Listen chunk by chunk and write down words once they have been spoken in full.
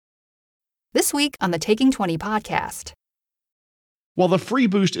This week on the Taking 20 podcast. While the free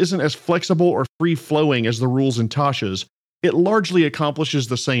boost isn't as flexible or free-flowing as the rules in Tasha's, it largely accomplishes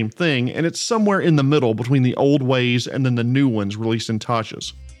the same thing, and it's somewhere in the middle between the old ways and then the new ones released in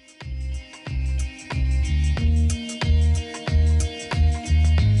Tasha's.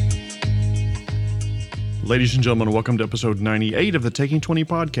 Ladies and gentlemen, welcome to episode 98 of the Taking 20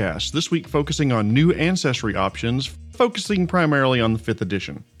 podcast, this week focusing on new ancestry options, focusing primarily on the 5th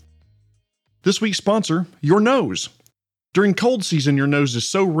edition. This week's sponsor, your nose. During cold season, your nose is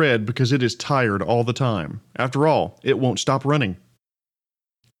so red because it is tired all the time. After all, it won't stop running.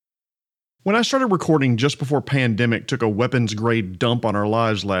 When I started recording just before pandemic took a weapons-grade dump on our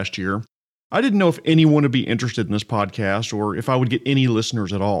lives last year, I didn't know if anyone would be interested in this podcast or if I would get any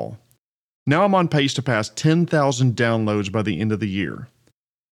listeners at all. Now I'm on pace to pass 10,000 downloads by the end of the year.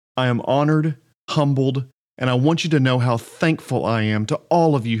 I am honored, humbled, and I want you to know how thankful I am to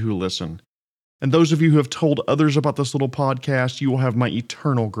all of you who listen. And those of you who have told others about this little podcast, you will have my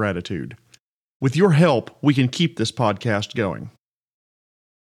eternal gratitude. With your help, we can keep this podcast going.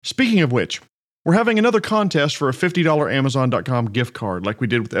 Speaking of which, we're having another contest for a $50 Amazon.com gift card like we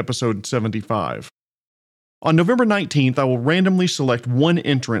did with episode 75. On November 19th, I will randomly select one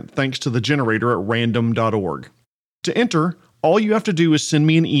entrant thanks to the generator at random.org. To enter, all you have to do is send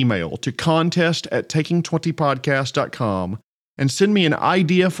me an email to contest@taking20podcast.com and send me an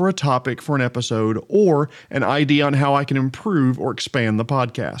idea for a topic for an episode or an idea on how I can improve or expand the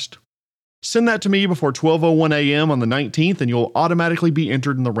podcast. Send that to me before 12:01 a.m. on the 19th and you'll automatically be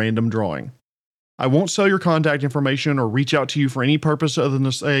entered in the random drawing. I won't sell your contact information or reach out to you for any purpose other than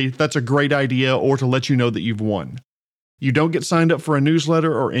to say that's a great idea or to let you know that you've won. You don't get signed up for a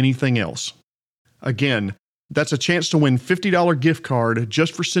newsletter or anything else. Again, that's a chance to win $50 gift card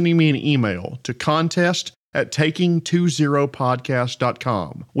just for sending me an email to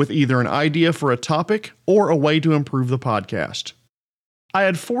contest@taking20podcast.com with either an idea for a topic or a way to improve the podcast. I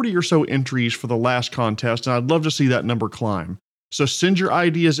had 40 or so entries for the last contest and I'd love to see that number climb. So send your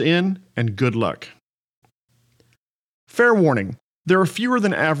ideas in and good luck. Fair warning, there are fewer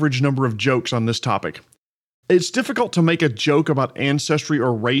than average number of jokes on this topic. It's difficult to make a joke about ancestry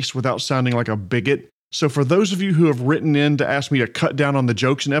or race without sounding like a bigot, so for those of you who have written in to ask me to cut down on the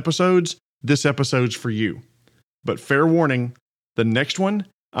jokes in episodes, this episode's for you. But fair warning, the next one,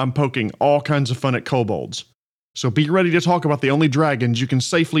 I'm poking all kinds of fun at kobolds. So be ready to talk about the only dragons you can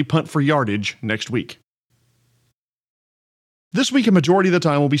safely punt for yardage next week. This week, a majority of the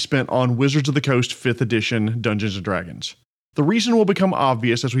time will be spent on Wizards of the Coast 5th edition Dungeons & Dragons. The reason will become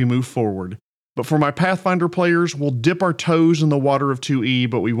obvious as we move forward, but for my Pathfinder players, we'll dip our toes in the water of 2E,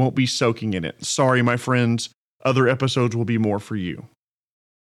 but we won't be soaking in it. Sorry, my friends, other episodes will be more for you.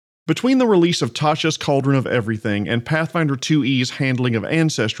 Between the release of Tasha's Cauldron of Everything and Pathfinder 2E's handling of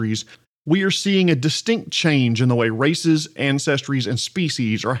ancestries, we are seeing a distinct change in the way races, ancestries, and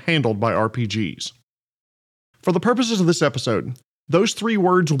species are handled by RPGs. For the purposes of this episode, those three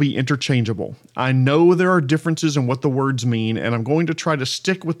words will be interchangeable. I know there are differences in what the words mean, and I'm going to try to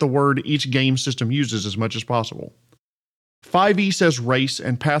stick with the word each game system uses as much as possible. 5e says race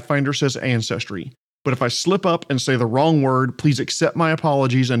and Pathfinder says ancestry, but if I slip up and say the wrong word, please accept my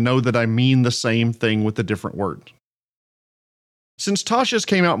apologies and know that I mean the same thing with a different word. Since Tasha's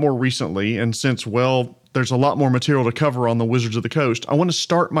came out more recently, and since, well, there's a lot more material to cover on the Wizards of the Coast, I want to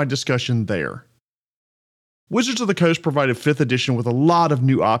start my discussion there. Wizards of the Coast provided 5th edition with a lot of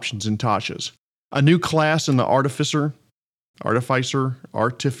new options in Tasha's. A new class in the Artificer, the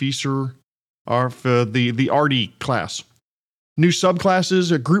Artie class. New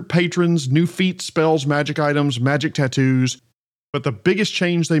subclasses, group patrons, new feats, spells, magic items, magic tattoos. But the biggest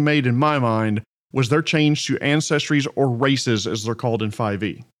change they made in my mind was their change to ancestries or races as they're called in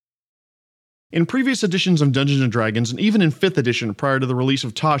 5e. In previous editions of Dungeons & Dragons, and even in 5th edition prior to the release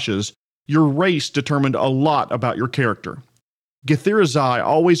of Tasha's, your race determined a lot about your character. Githzerai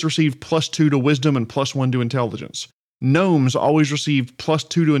always received +2 to wisdom and +1 to intelligence. Gnomes always received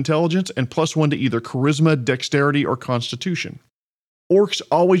 +2 to intelligence and +1 to either charisma, dexterity, or constitution. Orcs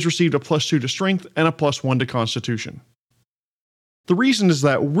always received a +2 to strength and a +1 to constitution. The reason is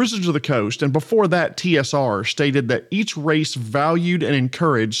that Wizards of the Coast, and before that TSR, stated that each race valued and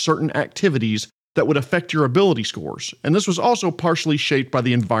encouraged certain activities that would affect your ability scores, and this was also partially shaped by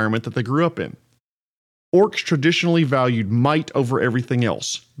the environment that they grew up in. Orcs traditionally valued might over everything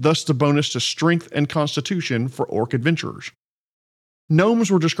else, thus the bonus to strength and constitution for orc adventurers. Gnomes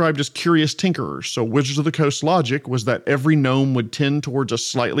were described as curious tinkerers, so Wizards of the Coast's logic was that every gnome would tend towards a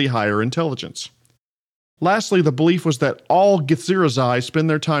slightly higher intelligence. Lastly, the belief was that all Githzerai spend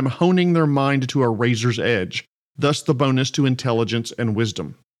their time honing their mind to a razor's edge, thus the bonus to intelligence and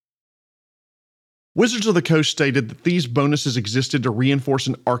wisdom. Wizards of the Coast stated that these bonuses existed to reinforce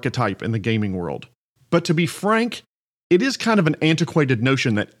an archetype in the gaming world. But to be frank, it is kind of an antiquated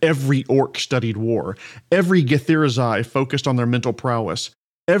notion that every orc studied war, every Githzerai focused on their mental prowess,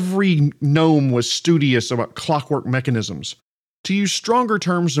 every gnome was studious about clockwork mechanisms. To use stronger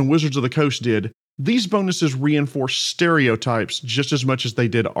terms than Wizards of the Coast did, these bonuses reinforce stereotypes just as much as they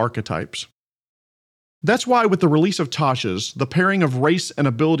did archetypes. That's why with the release of Tasha's, the pairing of race and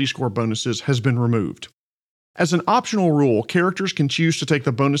ability score bonuses has been removed. As an optional rule, characters can choose to take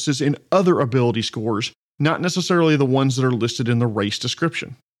the bonuses in other ability scores, not necessarily the ones that are listed in the race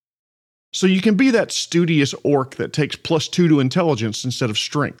description. So you can be that studious orc that takes +2 to intelligence instead of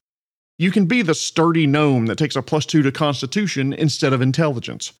strength. You can be the sturdy gnome that takes a +2 to constitution instead of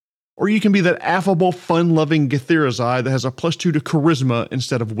intelligence. Or you can be that affable, fun-loving Githzerai that has a +2 to charisma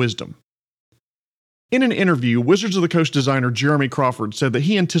instead of wisdom. In an interview, Wizards of the Coast designer Jeremy Crawford said that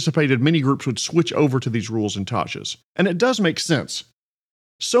he anticipated many groups would switch over to these rules in Tasha's, and it does make sense.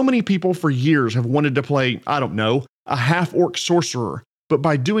 So many people for years have wanted to play, a half-orc sorcerer, but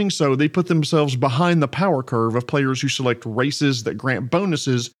by doing so, they put themselves behind the power curve of players who select races that grant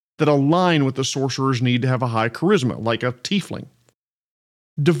bonuses that align with the sorcerer's need to have a high charisma, like a tiefling.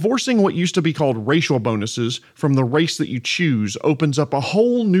 Divorcing what used to be called racial bonuses from the race that you choose opens up a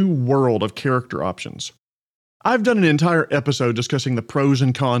whole new world of character options. I've done an entire episode discussing the pros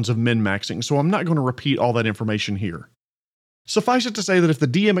and cons of min-maxing, so I'm not going to repeat all that information here. Suffice it to say that if the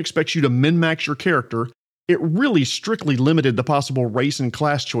DM expects you to min-max your character, it really strictly limited the possible race and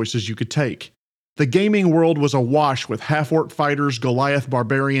class choices you could take. The gaming world was awash with half-orc fighters, Goliath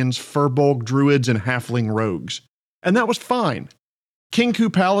barbarians, furbolg druids, and halfling rogues. And that was fine.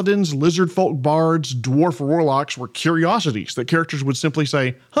 Kinku paladins, lizard folk bards, dwarf warlocks were curiosities that characters would simply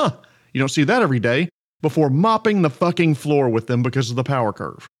say, you don't see that every day, before mopping the fucking floor with them because of the power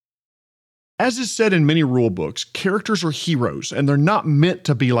curve. As is said in many rulebooks, characters are heroes, and they're not meant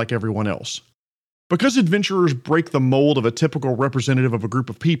to be like everyone else. Because adventurers break the mold of a typical representative of a group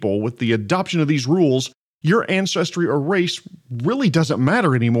of people, with the adoption of these rules, your ancestry or race really doesn't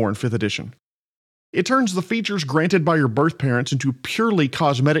matter anymore in 5th edition. It turns the features granted by your birth parents into purely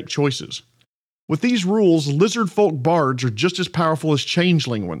cosmetic choices. With these rules, lizard folk bards are just as powerful as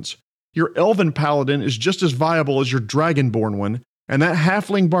changeling ones. Your elven paladin is just as viable as your dragonborn one, and that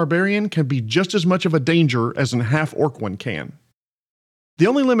halfling barbarian can be just as much of a danger as an half-orc one can. The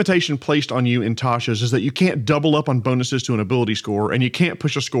only limitation placed on you in Tasha's is that you can't double up on bonuses to an ability score, and you can't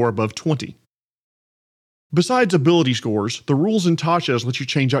push a score above 20. Besides ability scores, the rules in Tasha's let you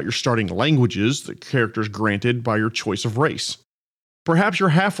change out your starting languages that characters granted by your choice of race. Perhaps your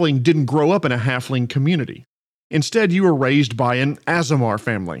halfling didn't grow up in a halfling community. Instead, you were raised by an Aasimar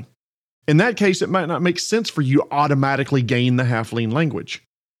family. In that case, it might not make sense for you to automatically gain the halfling language.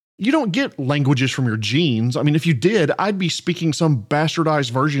 You don't get languages from your genes. If you did, I'd be speaking some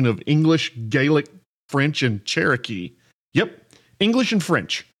bastardized version of English, Gaelic, French, and Cherokee. Yep, English and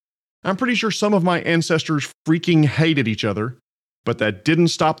French. I'm pretty sure some of my ancestors freaking hated each other, but that didn't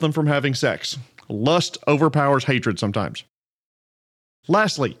stop them from having sex. Lust overpowers hatred sometimes.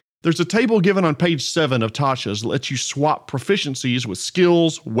 Lastly, there's a table given on page 7 of Tasha's that lets you swap proficiencies with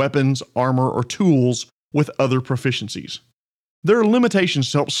skills, weapons, armor, or tools with other proficiencies. There are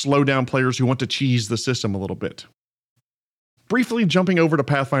limitations to help slow down players who want to cheese the system a little bit. Briefly jumping over to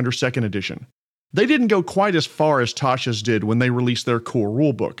Pathfinder 2nd edition. They didn't go quite as far as Tasha's did when they released their core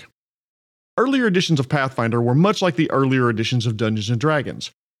rulebook. Earlier editions of Pathfinder were much like the earlier editions of Dungeons &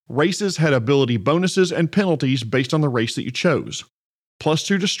 Dragons. Races had ability bonuses and penalties based on the race that you chose.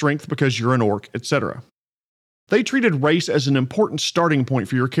 +2 to strength because you're an orc, etc. They treated race as an important starting point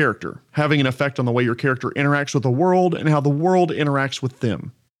for your character, having an effect on the way your character interacts with the world and how the world interacts with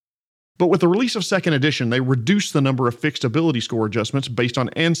them. But with the release of 2nd edition, they reduced the number of fixed ability score adjustments based on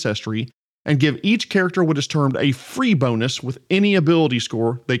ancestry and give each character what is termed a free bonus with any ability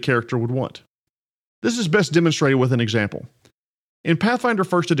score their character would want. This is best demonstrated with an example. In Pathfinder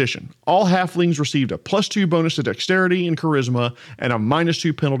 1st edition, all halflings received a +2 bonus to dexterity and charisma and a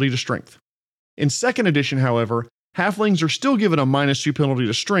 -2 penalty to strength. In 2nd edition, however, halflings are still given a -2 penalty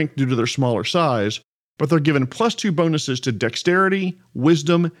to strength due to their smaller size, but they're given +2 bonuses to dexterity,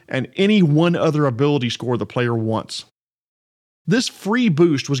 wisdom, and any one other ability score the player wants. This free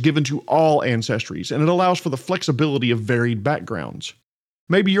boost was given to all ancestries, and it allows for the flexibility of varied backgrounds.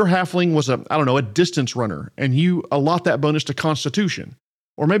 Maybe your halfling was a distance runner, and you allot that bonus to Constitution.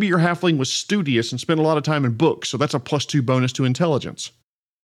 Or maybe your halfling was studious and spent a lot of time in books, so that's a +2 bonus to Intelligence.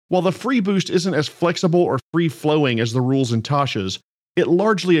 While the free boost isn't as flexible or free-flowing as the rules in Tasha's, it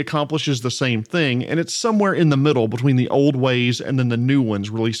largely accomplishes the same thing, and it's somewhere in the middle between the old ways and then the new ones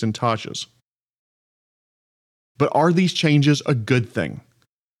released in Tasha's. But are these changes a good thing?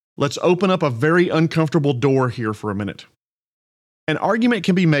 Let's open up a very uncomfortable door here for a minute. An argument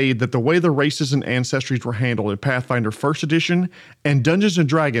can be made that the way the races and ancestries were handled in Pathfinder 1st Edition and Dungeons &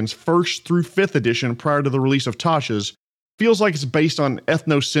 Dragons 1st through 5th Edition prior to the release of Tasha's feels like it's based on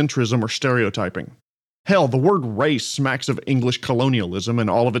ethnocentrism or stereotyping. Hell, the word race smacks of English colonialism and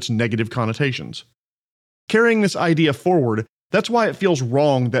all of its negative connotations. Carrying this idea forward, that's why it feels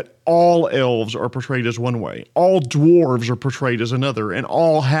wrong that all elves are portrayed as one way, all dwarves are portrayed as another, and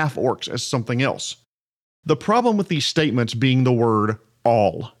all half-orcs as something else. The problem with these statements being the word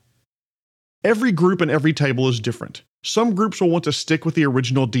all. Every group and every table is different. Some groups will want to stick with the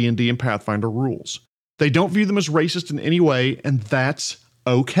original D&D and Pathfinder rules. They don't view them as racist in any way, and that's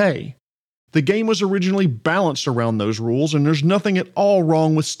okay. The game was originally balanced around those rules, and there's nothing at all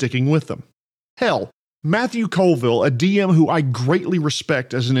wrong with sticking with them. Hell, Matthew Colville, a DM who I greatly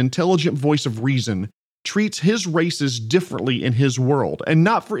respect as an intelligent voice of reason, treats his races differently in his world, and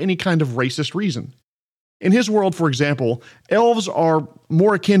not for any kind of racist reason. In his world, for example, elves are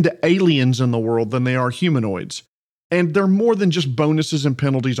more akin to aliens in the world than they are humanoids, and they're more than just bonuses and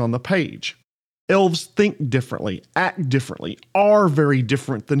penalties on the page. Elves think differently, act differently, are very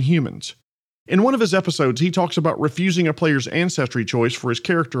different than humans. In one of his episodes, he talks about refusing a player's ancestry choice for his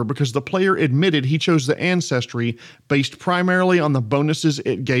character because the player admitted he chose the ancestry based primarily on the bonuses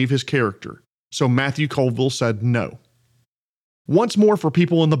it gave his character. So Matthew Colville said no. Once more for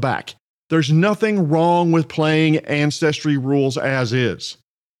people in the back, there's nothing wrong with playing ancestry rules as is.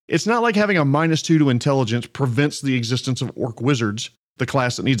 It's not like having a -2 to intelligence prevents the existence of orc wizards, the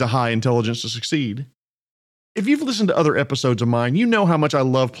class that needs a high intelligence to succeed. If you've listened to other episodes of mine, you know how much I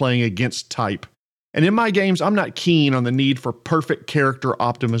love playing against type. And in my games, I'm not keen on the need for perfect character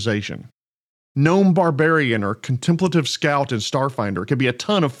optimization. Gnome Barbarian or Contemplative Scout in Starfinder can be a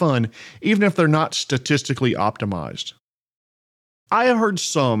ton of fun, even if they're not statistically optimized. I have heard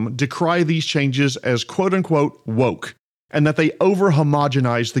some decry these changes as quote-unquote woke, and that they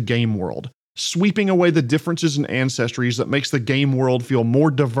over-homogenize the game world, sweeping away the differences in ancestries that makes the game world feel more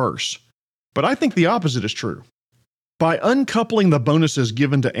diverse. But I think the opposite is true. By uncoupling the bonuses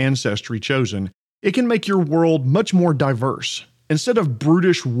given to ancestry chosen, it can make your world much more diverse. Instead of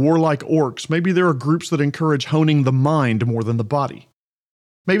brutish, warlike orcs, maybe there are groups that encourage honing the mind more than the body.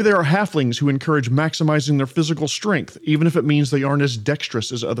 Maybe there are halflings who encourage maximizing their physical strength, even if it means they aren't as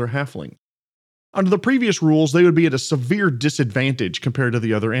dexterous as other halflings. Under the previous rules, they would be at a severe disadvantage compared to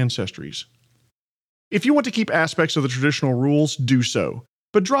the other ancestries. If you want to keep aspects of the traditional rules, do so,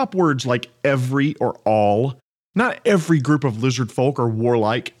 but drop words like every or all. Not every group of lizard folk are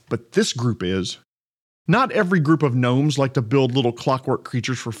warlike, but this group is. Not every group of gnomes like to build little clockwork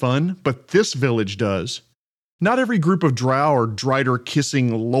creatures for fun, but this village does. Not every group of drow are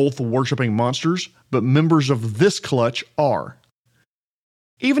Drider-kissing, Lolth-worshipping monsters, but members of this clutch are.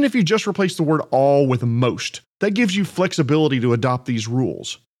 Even if you just replace the word all with most, that gives you flexibility to adopt these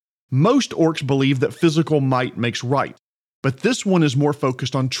rules. Most orcs believe that physical might makes right, but this one is more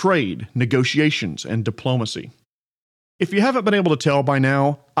focused on trade, negotiations, and diplomacy. If you haven't been able to tell by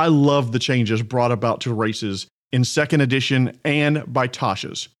now, I love the changes brought about to races in 2nd edition and by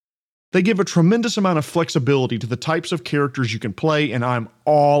Tasha's. They give a tremendous amount of flexibility to the types of characters you can play, and I'm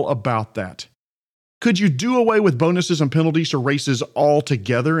all about that. Could you do away with bonuses and penalties to races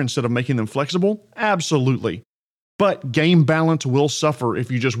altogether instead of making them flexible? Absolutely. But game balance will suffer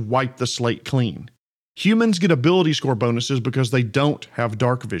if you just wipe the slate clean. Humans get ability score bonuses because they don't have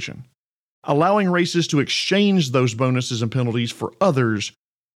dark vision. Allowing races to exchange those bonuses and penalties for others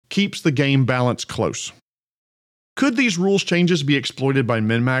keeps the game balance close. Could these rules changes be exploited by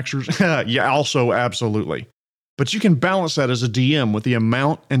min-maxers? Yeah, also absolutely. But you can balance that as a DM with the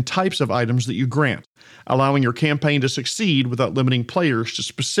amount and types of items that you grant, allowing your campaign to succeed without limiting players to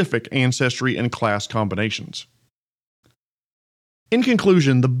specific ancestry and class combinations. In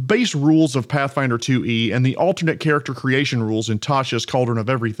conclusion, the base rules of Pathfinder 2e and the alternate character creation rules in Tasha's Cauldron of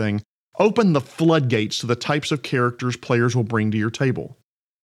Everything open the floodgates to the types of characters players will bring to your table.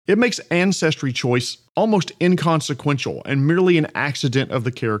 It makes ancestry choice almost inconsequential and merely an accident of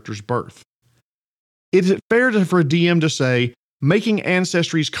the character's birth. Is it fair for a DM to say, making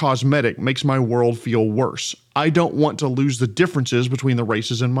ancestries cosmetic makes my world feel worse? I don't want to lose the differences between the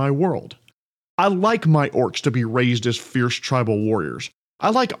races in my world. I like my orcs to be raised as fierce tribal warriors. I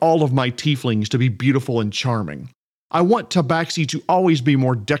like all of my tieflings to be beautiful and charming. I want Tabaxi to always be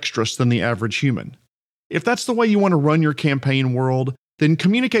more dexterous than the average human. If that's the way you want to run your campaign world, then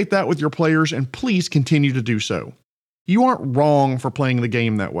communicate that with your players and please continue to do so. You aren't wrong for playing the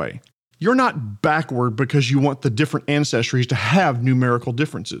game that way. You're not backward because you want the different ancestries to have numerical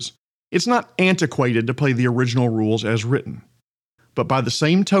differences. It's not antiquated to play the original rules as written. But by the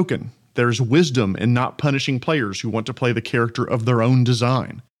same token, there's wisdom in not punishing players who want to play the character of their own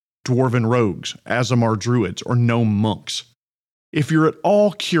design, dwarven rogues, Aasimar druids, or gnome monks. If you're at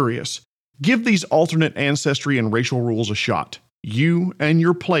all curious, give these alternate ancestry and racial rules a shot. You and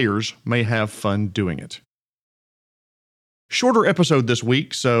your players may have fun doing it. Shorter episode this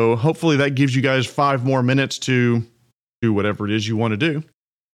week, so hopefully that gives you guys 5 more minutes to do whatever it is you want to do.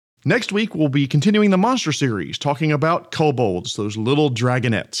 Next week, we'll be continuing the monster series, talking about kobolds, those little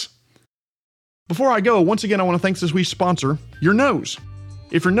dragonettes. Before I go, once again, I want to thank this week's sponsor, your nose.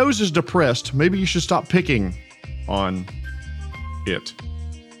 If your nose is depressed, maybe you should stop picking on it.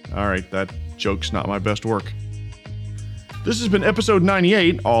 All right, that joke's not my best work. This has been episode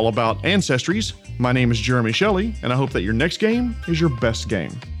 98, all about ancestries. My name is Jeremy Shelley, and I hope that your next game is your best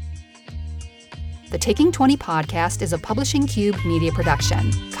game. The Taking 20 podcast is a Publishing Cube media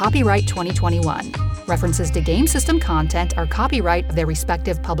production. Copyright 2021. References to game system content are copyright of their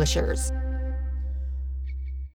respective publishers.